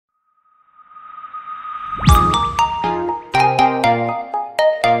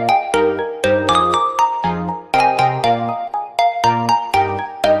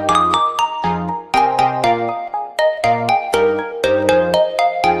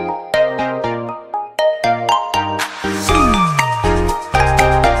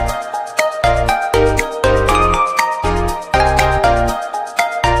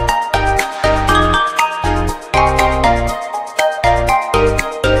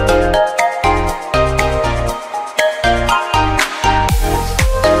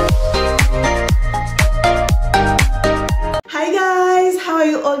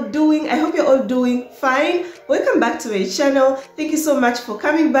my channel. Thank you so much for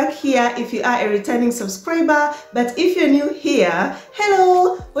coming back here if you are a returning subscriber. But if you're new here,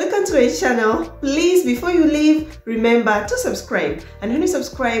 hello, welcome to my channel. Please, before you leave, remember to subscribe. And when you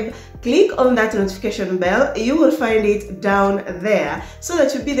subscribe, click on that notification bell. You will find it down there so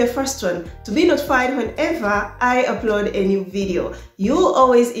that you'll be the first one to be notified whenever I upload a new video. You'll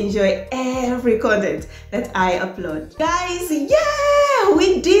always enjoy every content that I upload. Guys, yeah,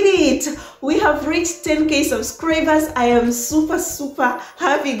 we did it. We have reached 10k subscribers. I am super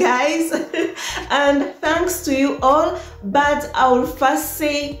happy, guys. And thanks to you all. But I will first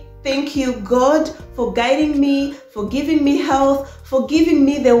say thank you, God, for guiding me, for giving me health, for giving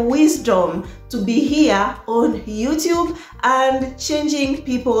me the wisdom to be here on YouTube and changing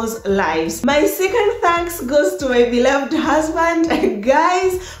people's lives. My second thanks goes to my beloved husband.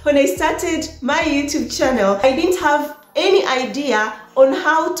 Guys, when I started my YouTube channel, I didn't have any idea on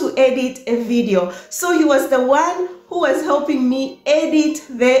how to edit a video. So he was the one who was helping me edit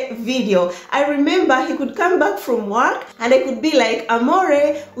the video. I remember he could come back from work and I could be like,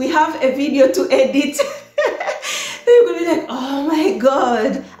 Amore, we have a video to edit. They could be like, oh my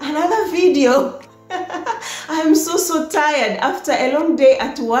God, another video. I'm so tired after a long day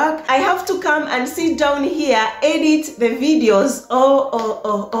at work. I have to come and sit down here, edit the videos.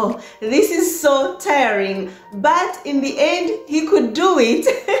 Oh, this is so tiring. But in the end, he could do it.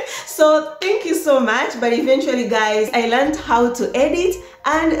 So thank you so much. But eventually, guys, I learned how to edit.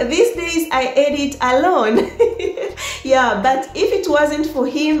 And these days I edit alone. Yeah, but if it wasn't for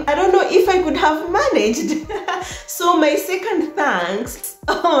him, I don't know if I could have managed. So my second thanks,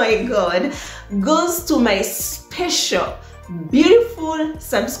 oh my God, goes to my special, beautiful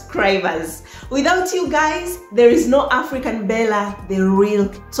subscribers. Without you guys, there is no African Bella, the real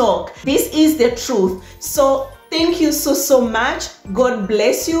talk. This is the truth. So thank you so much. God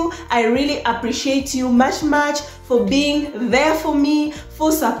bless you. I really appreciate you much for being there for me,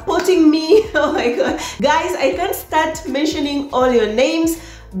 for supporting me. Oh my God. Guys, I can't start mentioning all your names,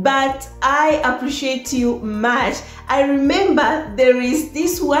 but I appreciate you much. I remember there is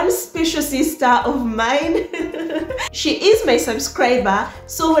this one special sister of mine. She is my subscriber.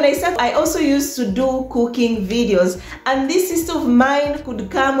 So when I started, I also used to do cooking videos. And this sister of mine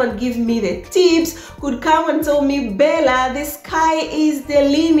could come and give me the tips, could come and tell me, Bella, the sky is the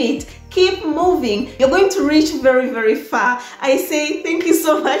limit. Keep moving. You're going to reach very far. I say, thank you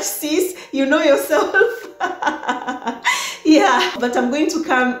so much, sis. You know yourself. Yeah, but I'm going to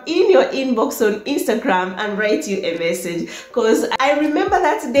come in your inbox on Instagram and write you a message because I remember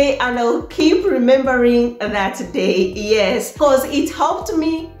that day and I'll keep remembering that day. Yes, because it helped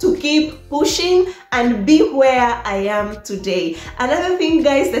me to keep pushing and be where I am today. Another thing,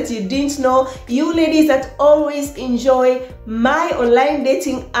 guys, that you didn't know, you ladies that always enjoy my online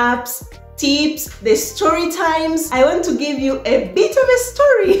dating apps tips, the story times, I want to give you a bit of a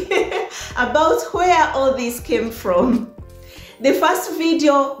story about where all this came from. The first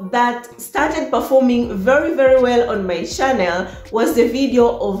video that started performing very well on my channel was the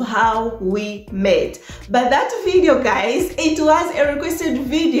video of how we met. But that video, guys, it was a requested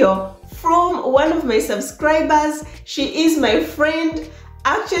video from one of my subscribers. She is my friend.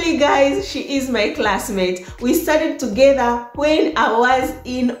 Actually, guys, she is my classmate. We studied together when I was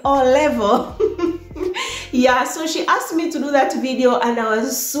in O-level. Yeah, so she asked me to do that video and I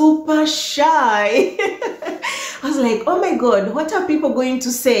was super shy. I was like, oh my God, what are people going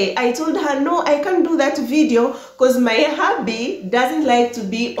to say? I told her, no, I can't do that video because my hubby doesn't like to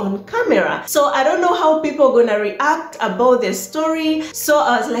be on camera. So I don't know how people are gonna react about the story. So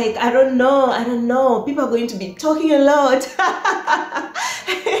I was like, I don't know. People are going to be talking a lot.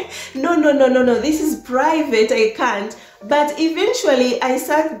 No, this is private, I can't. But eventually I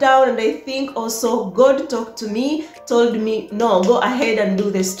sat down and I think also God talked to me, told me, no, go ahead and do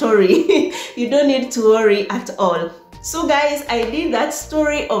the story. You don't need to worry at all. So guys, I did that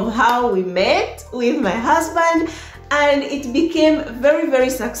story of how we met with my husband and it became very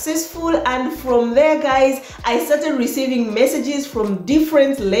successful. And from there, guys, I started receiving messages from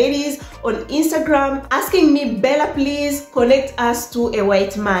different ladies on Instagram asking me, Bella, please connect us to a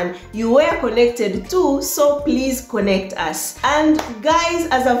white man. You were connected too, so please connect us. And guys,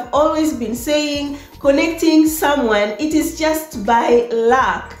 as I've always been saying, connecting someone, it is just by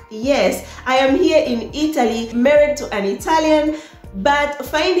luck. Yes, I am here in Italy, married to an Italian, but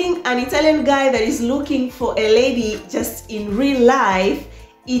finding an Italian guy that is looking for a lady just in real life,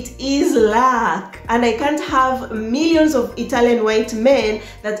 it is luck. And I can't have millions of Italian white men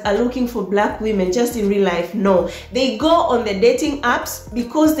that are looking for black women just in real life. No, they go on the dating apps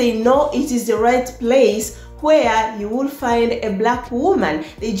because they know it is the right place where you will find a black woman.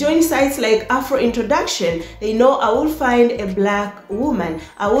 They join sites like Afro Introduction. They know I will find a black woman.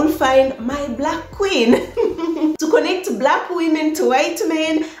 I will find my black queen. To connect black women to white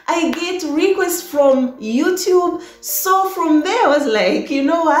men, I get requests from YouTube. So from there, I was like, you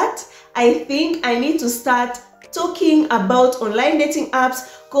know what? I think I need to start talking about online dating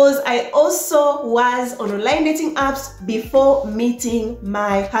apps, because I also was on online dating apps before meeting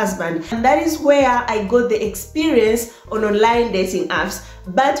my husband, and that is where I got the experience on online dating apps.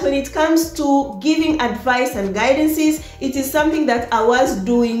 But when it comes to giving advice and guidances, it is something that I was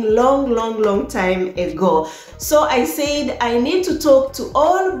doing long time ago. So I said I need to talk to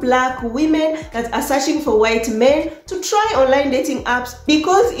all black women that are searching for white men to try online dating apps,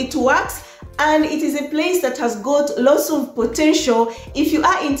 because it works. And it is a place that has got lots of potential. If you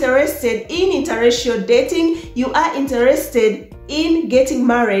are interested in interracial dating, you are interested in getting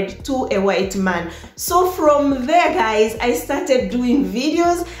married to a white man. So from there, guys, I started doing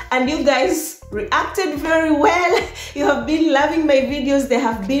videos, and you guys reacted very well. You have been loving my videos. They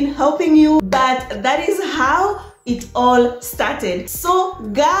have been helping you. But that is how it all started. So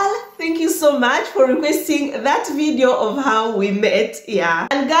girl, thank you so much for requesting that video of how we met. Yeah,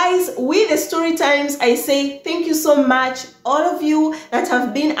 and guys, with the story times, I say thank you so much, all of you that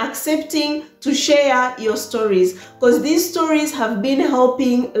have been accepting to share your stories, because these stories have been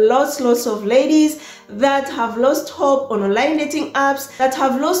helping lots of ladies that have lost hope on online dating apps, that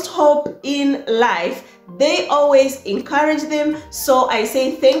have lost hope in life. They always encourage them. So I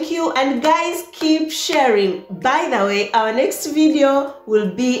say thank you, and guys, keep sharing. By the way, our next video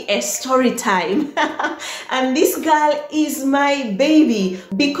will be a story time. And this girl is my baby,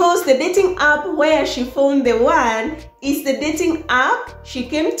 because the dating app where she found the one is the dating app she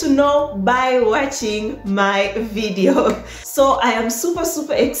came to know by watching my video. So I am super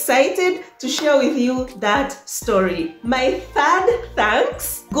excited to share with you that story. My third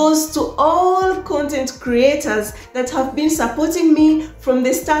thanks goes to all content creators that have been supporting me from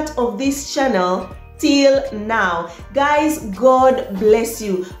the start of this channel till now. Guys, God bless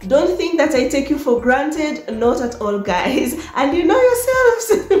you. Don't think that I take you for granted, not at all, guys. And you know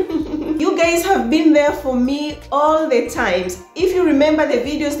yourselves. You guys have been there for me all the times. If you remember the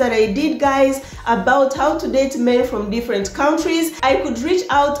videos that I did, guys, about how to date men from different countries, I could reach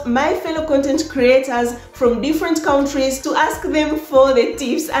out my fellow content creators from different countries to ask them for the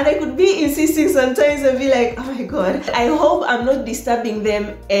tips, and I could be insisting sometimes and be like, oh my God, I hope I'm not disturbing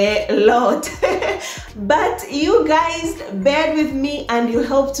them a lot. But you guys bared with me and you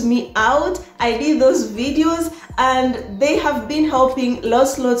helped me out. I did those videos and they have been helping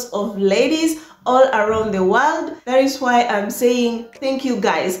lots of ladies all around the world. That is why I'm saying thank you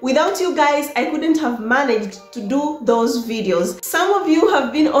guys. Without you guys, I couldn't have managed to do those videos. Some of you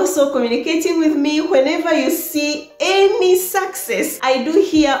have been also communicating with me whenever you see any success I do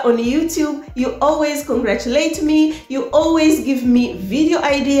here on YouTube. You always congratulate me, you always give me video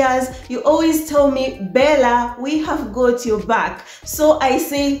ideas, you always tell me, Bella, we have got your back. So I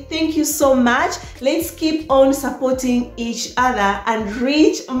say thank you so much. Let's keep on supporting each other and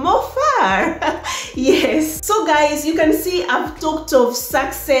reach more far. Yes, so guys, you can see I've talked of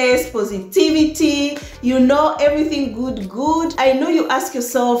success, positivity, you know, everything good. I know you ask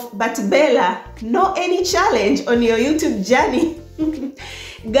yourself, but Bella, no any challenge on your YouTube journey?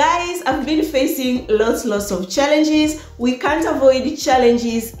 Guys, I've been facing lots of challenges. We can't avoid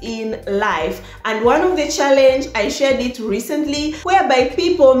challenges in life, and one of the challenge, I shared it recently, whereby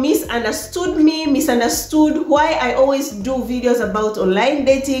people misunderstood me, misunderstood why I always do videos about online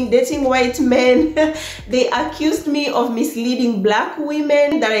dating white men. They accused me of misleading black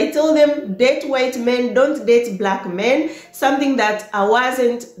women, that I told them date white men, don't date black men, something that I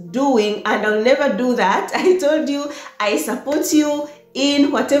wasn't doing, and I'll never do that. I told you I support you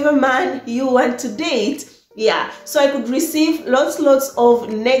in whatever man you want to date. Yeah, so I could receive lots of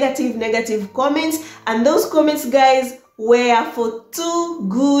negative comments, and those comments, guys, were for 2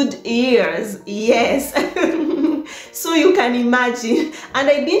 good years. Yes. So you can imagine, and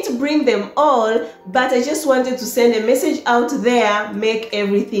I didn't bring them all, but I just wanted to send a message out there, make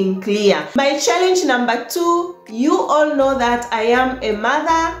everything clear. My challenge number 2, you all know that I am a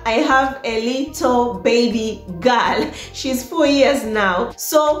mother. I have a little baby girl. She's 4 years now.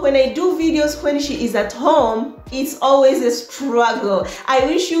 So when I do videos when she is at home, it's always a struggle. I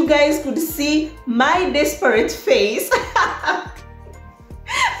wish you guys could see my desperate face.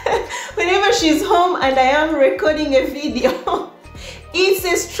 Whenever she's home and I am recording a video, it's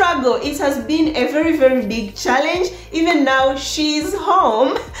a struggle. It has been a very big challenge. Even now she's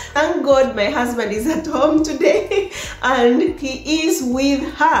home, Thank God my husband is at home today and he is with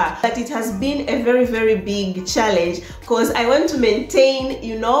her. But it has been a very, very big challenge because I want to maintain,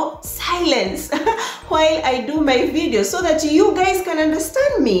 you know, silence while I do my videos so that you guys can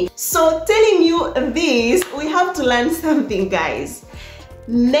understand me. So telling you this, we have to learn something, guys.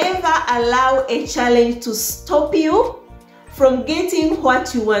 Never allow a challenge to stop you from getting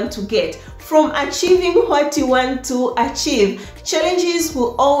what you want to get, from achieving what you want to achieve. Challenges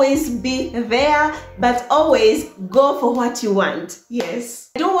will always be there, but always go for what you want.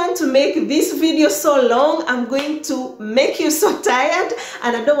 Yes. I don't want to make this video so long. I'm going to make you so tired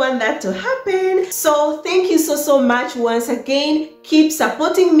and I don't want that to happen. So thank you so much once again. Keep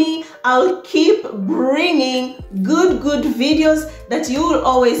supporting me. I'll keep bringing good videos that you will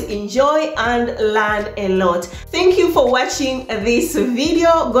always enjoy and learn a lot. Thank you for watching this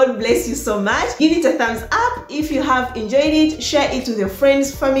video. God bless you so much. Give it a thumbs up if you have enjoyed it. Share it with your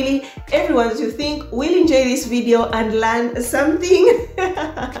friends, family, everyone that you think will enjoy this video and learn something.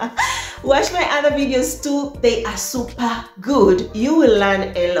 Watch my other videos too. They are super good. You will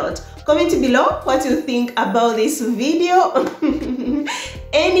learn a lot. Comment below what you think about this video.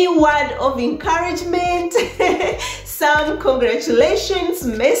 Any word of encouragement, some congratulations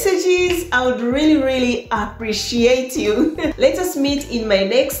messages, I would really appreciate you. Let us meet in my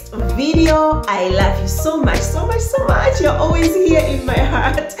next video. I love you so much. You're always here in my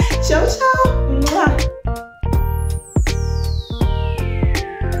heart.